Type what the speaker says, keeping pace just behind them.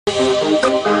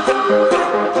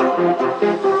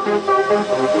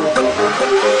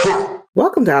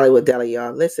Welcome to Hollywood Deli,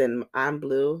 y'all. Listen, I'm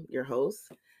Blue, your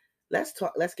host. Let's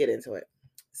talk. Let's get into it.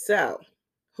 So,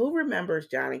 who remembers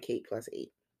John and Kate plus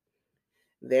 8?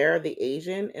 They're the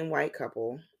Asian and white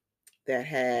couple that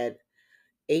had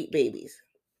 8 babies.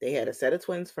 They had a set of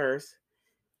twins first,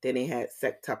 then they had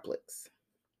sextuplets.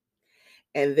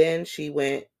 And then she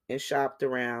went and shopped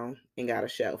around and got a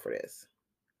show for this.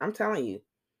 I'm telling you,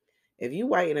 if you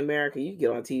white in America, you can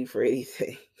get on TV for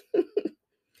anything.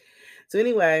 So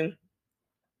anyway,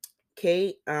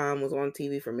 Kate was on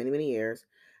TV for many, many years.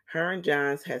 Her and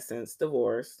Johns has since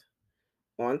divorced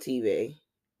on TV.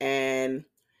 And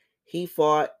he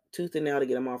fought tooth and nail to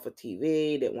get him off of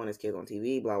TV. Didn't want his kids on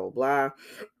TV, blah, blah, blah.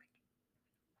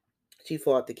 She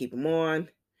fought to keep him on.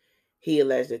 He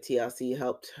alleged that TLC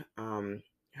helped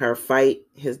her fight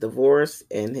his divorce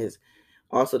and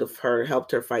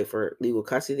helped her fight for legal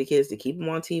custody of the kids to keep him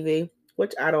on TV,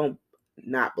 which I don't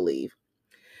not believe.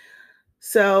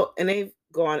 So, and they've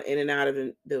gone in and out of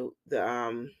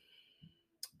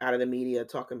out of the media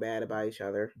talking bad about each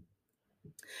other.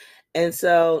 And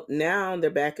so now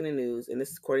they're back in the news, and this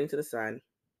is according to The Sun.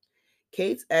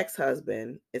 Kate's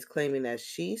ex-husband is claiming that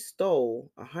she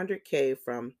stole $100K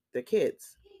from the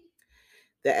kids.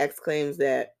 The ex claims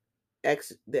that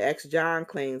the ex John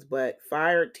claims, but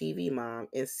fired TV mom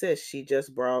insists she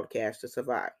just borrowed cash to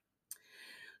survive.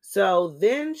 So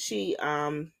then she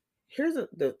here's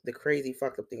the crazy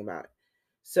fucked up thing about it.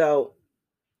 So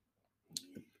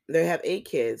they have 8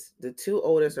 kids. The 2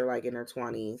 oldest are like in their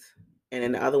 20s, and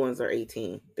then the other ones are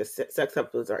 18. The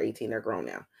sextuplets are 18. They're grown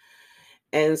now.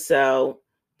 And so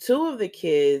 2 of the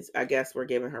kids, I guess, were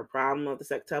giving her problem of the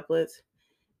sextuplets,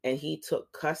 and he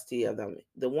took custody of them.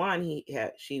 The one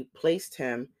she placed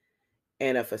him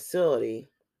in a facility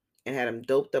and had him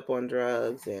doped up on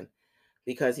drugs, and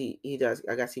because he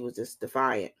I guess he was just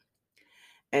defiant.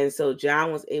 And so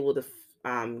John was able to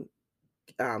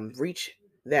reach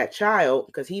that child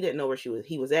because he didn't know where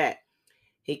he was at.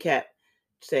 He kept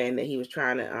saying that he was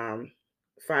trying to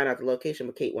find out the location,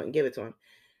 but Kate wouldn't give it to him.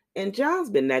 And John's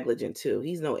been negligent too.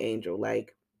 He's no angel.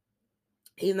 Like,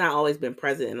 he's not always been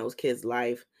present in those kids'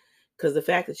 life, because the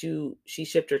fact that she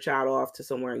shipped your child off to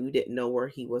somewhere and you didn't know where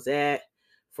he was at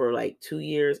for like 2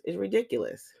 years is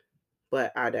ridiculous.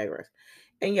 But I digress.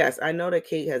 And yes, I know that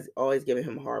Kate has always given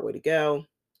him a hard way to go,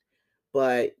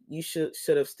 but you should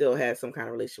have still had some kind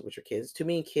of relationship with your kids. Too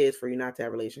many kids for you not to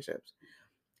have relationships.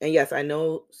 And yes, I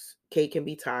know Kate can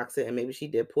be toxic, and maybe she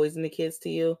did poison the kids to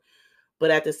you, but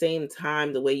at the same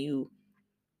time, the way you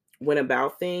went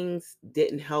about things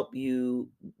didn't help you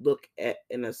look at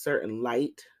in a certain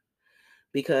light,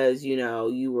 because you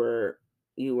were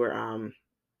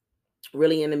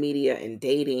really in the media and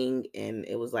dating, and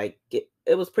it was like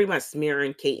it was pretty much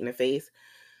smearing Kate in the face.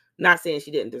 Not saying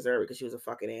she didn't deserve it because she was a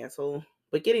fucking asshole,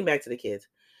 but getting back to the kids.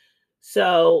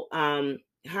 So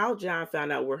how John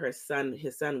found out where his son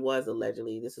was,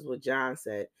 allegedly, this is what John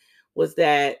said, was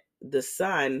that the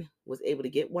son was able to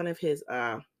get one of his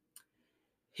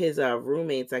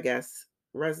roommates, I guess,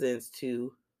 residents,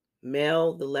 to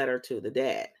mail the letter to the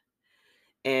dad.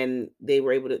 And they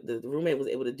were able to, the roommate was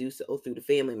able to do so through the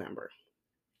family member,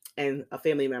 and a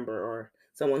family member or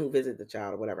someone who visited the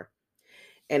child or whatever.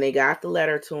 And they got the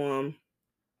letter to him,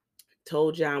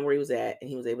 told John where he was at, and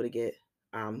he was able to get,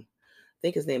 I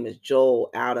think his name is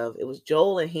Joel it was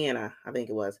Joel and Hannah, I think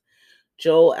it was,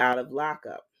 Joel out of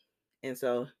lockup. And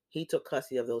so he took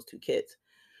custody of those 2 kids.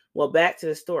 Well, back to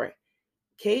the story.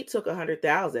 Kate took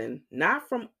 $100,000, not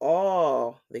from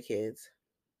all the kids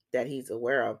that he's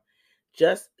aware of.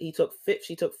 She took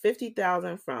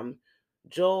 $50,000 from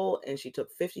Joel, and she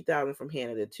took $50,000 from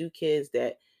Hannah, the 2 kids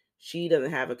that she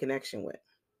doesn't have a connection with.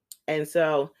 And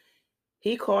so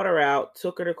he called her out,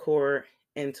 took her to court,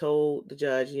 and told the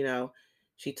judge,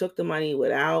 she took the money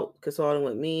without consulting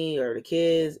with me or the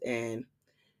kids, and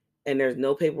there's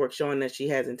no paperwork showing that she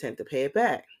has intent to pay it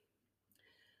back.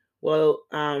 Well,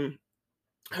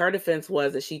 her defense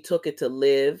was that she took it to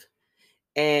live,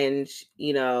 and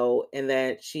and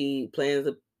that she plans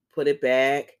to put it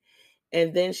back.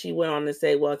 And then she went on to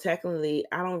say, well, technically,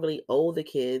 I don't really owe the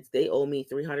kids. They owe me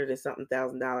 $300 and something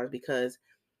thousand because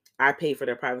I paid for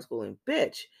their private schooling.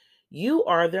 Bitch, you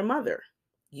are their mother.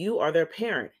 You are their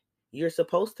parent. You're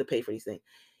supposed to pay for these things.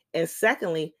 And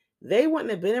secondly, they wouldn't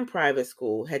have been in private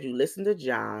school had you listened to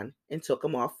John and took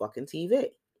them off fucking TV,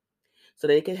 so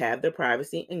they could have their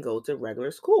privacy and go to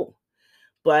regular school.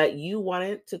 But you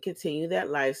wanted to continue that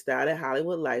lifestyle, that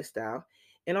Hollywood lifestyle.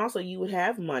 And also, you would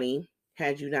have money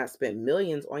had you not spent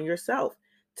millions on yourself.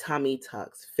 Tummy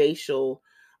tucks, facial,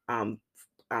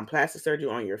 plastic surgery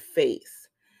on your face,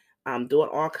 doing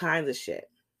all kinds of shit.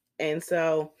 And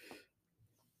so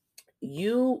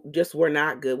you just were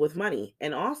not good with money.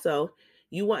 And also,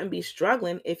 you wouldn't be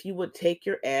struggling if you would take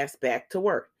your ass back to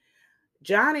work.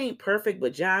 John ain't perfect,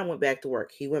 but John went back to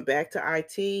work. He went back to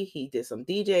IT. He did some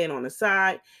DJing on the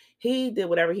side. He did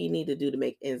whatever he needed to do to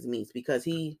make ends meet because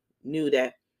he knew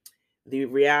that the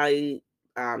reality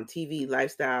TV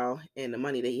lifestyle and the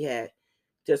money that he had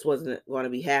just wasn't going to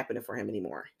be happening for him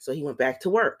anymore. So he went back to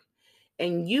work.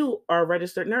 And you are a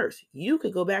registered nurse. You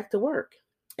could go back to work.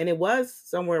 And it was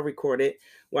somewhere recorded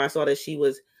where I saw that she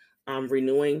was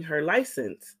renewing her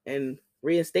license and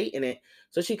reinstating it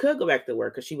so she could go back to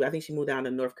work because I think she moved down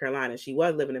to North Carolina. She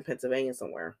was living in Pennsylvania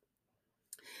somewhere.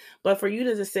 But for you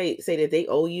to just say that they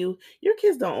owe you, your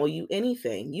kids don't owe you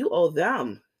anything. You owe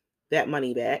them that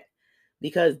money back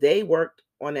because they worked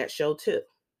on that show too.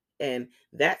 And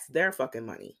that's their fucking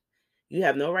money. You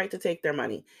have no right to take their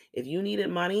money. If you needed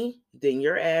money, then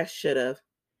your ass should have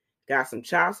got some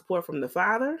child support from the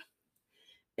father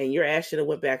and your ass should have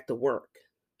went back to work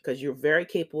because you're very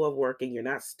capable of working. You're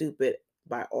not stupid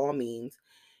by all means.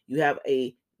 You have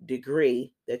a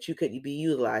degree that you could be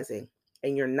utilizing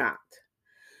and you're not.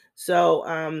 So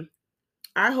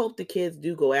I hope the kids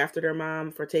do go after their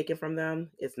mom for taking from them.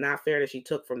 It's not fair that she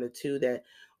took from the two that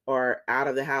are out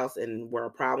of the house and were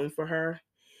a problem for her.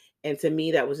 And to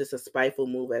me, that was just a spiteful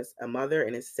move as a mother.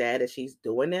 And it's sad that she's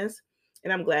doing this.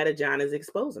 And I'm glad that John is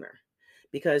exposing her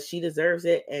because she deserves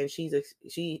it. And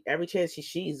she every chance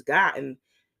she's gotten,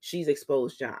 she's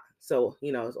exposed John. So,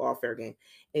 it's all fair game.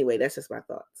 Anyway, that's just my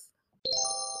thoughts.